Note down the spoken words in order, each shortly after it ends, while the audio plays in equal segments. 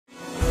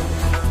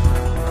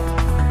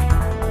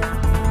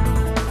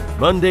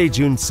Monday,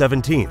 June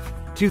 17,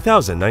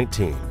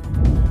 2019.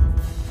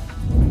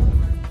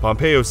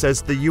 Pompeo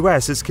says the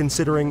U.S. is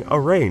considering a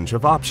range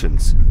of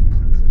options.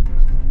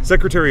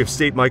 Secretary of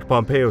State Mike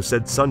Pompeo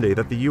said Sunday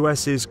that the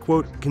U.S. is,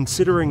 quote,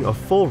 considering a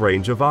full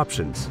range of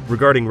options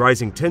regarding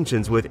rising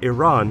tensions with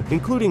Iran,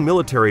 including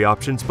military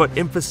options, but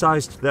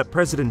emphasized that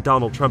President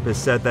Donald Trump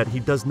has said that he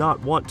does not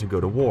want to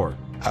go to war.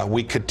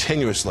 We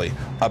continuously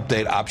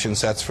update option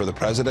sets for the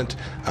president.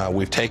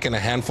 We've taken a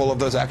handful of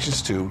those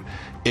actions to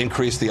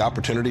increase the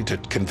opportunity to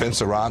convince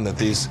Iran that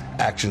these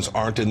actions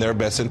aren't in their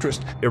best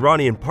interest.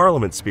 Iranian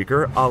Parliament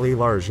Speaker Ali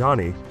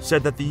Larijani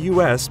said that the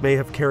U.S. may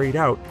have carried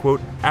out, quote,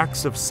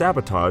 acts of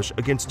sabotage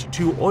against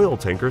 2 oil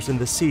tankers in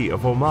the Sea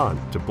of Oman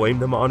to blame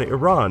them on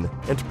Iran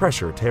and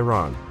pressure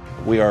Tehran.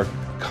 We are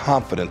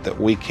confident that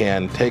we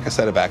can take a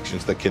set of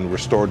actions that can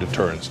restore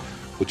deterrence,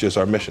 which is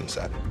our mission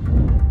set.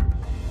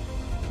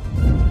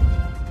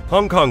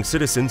 Hong Kong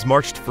citizens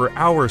marched for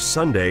hours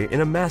Sunday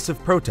in a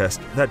massive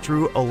protest that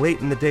drew a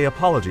late-in-the-day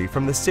apology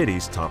from the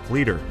city's top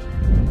leader.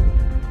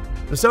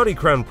 The Saudi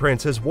Crown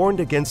Prince has warned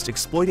against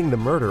exploiting the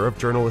murder of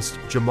journalist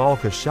Jamal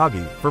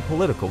Khashoggi for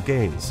political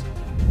gains.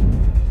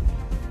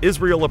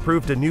 Israel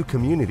approved a new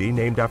community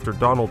named after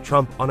Donald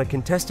Trump on a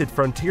contested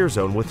frontier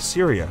zone with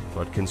Syria,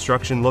 but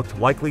construction looked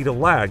likely to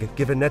lag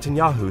given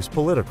Netanyahu's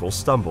political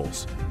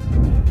stumbles.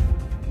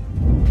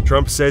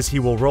 Trump says he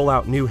will roll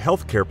out new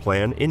health care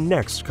plan in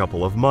next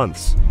couple of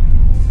months.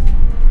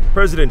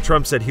 President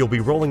Trump said he'll be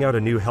rolling out a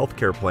new health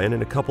care plan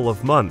in a couple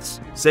of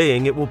months,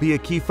 saying it will be a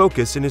key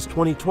focus in his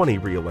 2020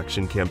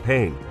 re-election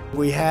campaign.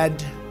 We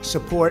had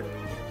support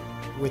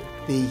with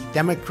the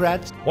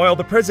Democrats. While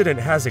the president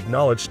has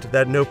acknowledged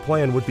that no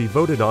plan would be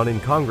voted on in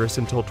Congress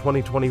until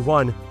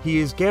 2021, he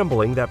is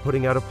gambling that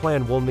putting out a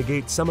plan will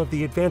negate some of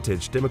the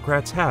advantage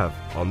Democrats have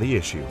on the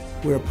issue.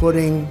 We're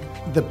putting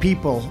the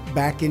people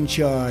back in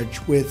charge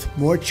with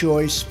more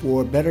choice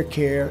for better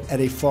care at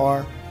a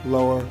far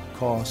lower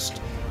cost.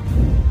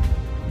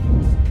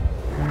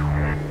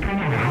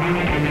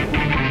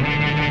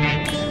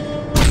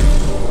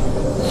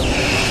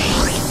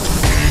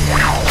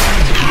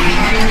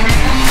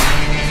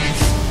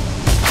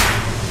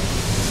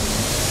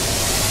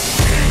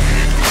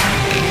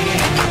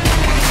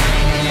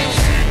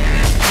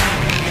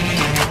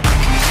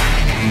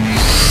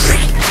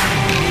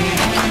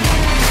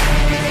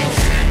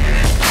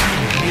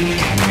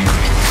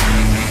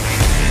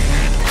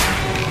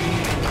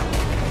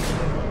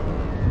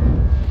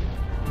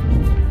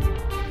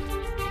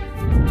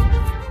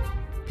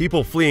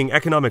 People fleeing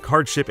economic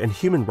hardship and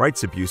human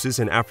rights abuses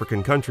in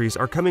African countries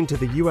are coming to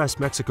the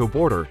U.S.-Mexico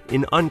border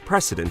in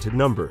unprecedented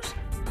numbers.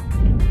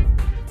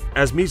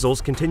 As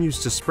measles continues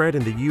to spread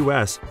in the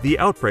U.S., the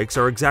outbreaks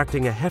are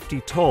exacting a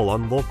hefty toll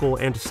on local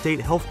and state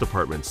health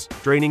departments,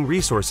 draining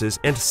resources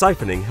and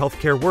siphoning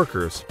healthcare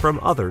workers from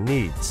other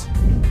needs.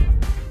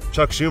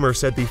 Chuck Schumer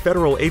said the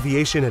Federal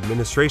Aviation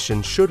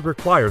Administration should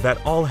require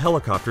that all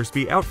helicopters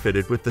be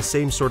outfitted with the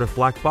same sort of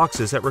black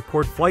boxes that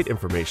record flight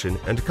information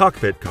and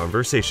cockpit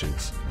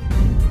conversations.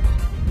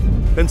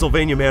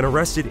 Pennsylvania man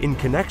arrested in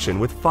connection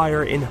with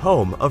fire in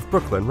home of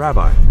Brooklyn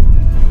rabbi.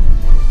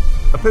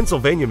 A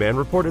Pennsylvania man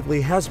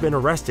reportedly has been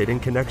arrested in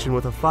connection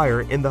with a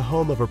fire in the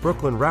home of a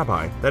Brooklyn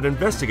rabbi that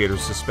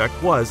investigators suspect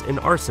was an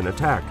arson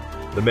attack.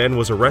 The man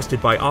was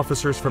arrested by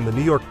officers from the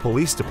New York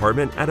Police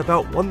Department at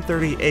about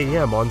 1:30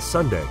 a.m. on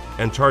Sunday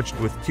and charged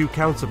with 2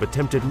 counts of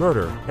attempted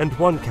murder and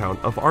 1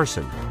 count of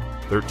arson.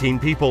 13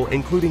 people,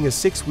 including a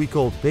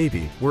 6-week-old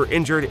baby, were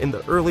injured in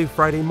the early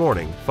Friday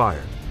morning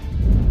fire.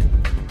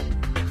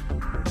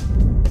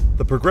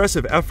 The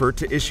progressive effort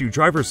to issue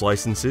driver's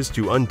licenses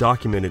to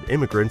undocumented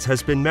immigrants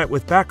has been met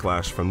with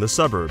backlash from the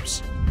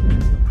suburbs.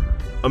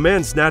 A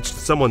man snatched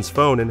someone's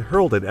phone and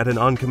hurled it at an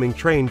oncoming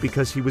train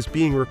because he was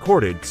being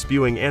recorded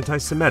spewing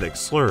anti-Semitic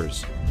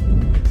slurs.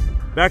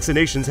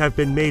 Vaccinations have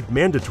been made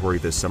mandatory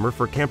this summer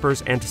for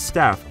campers and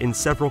staff in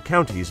several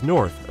counties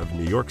north of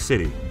New York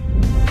City.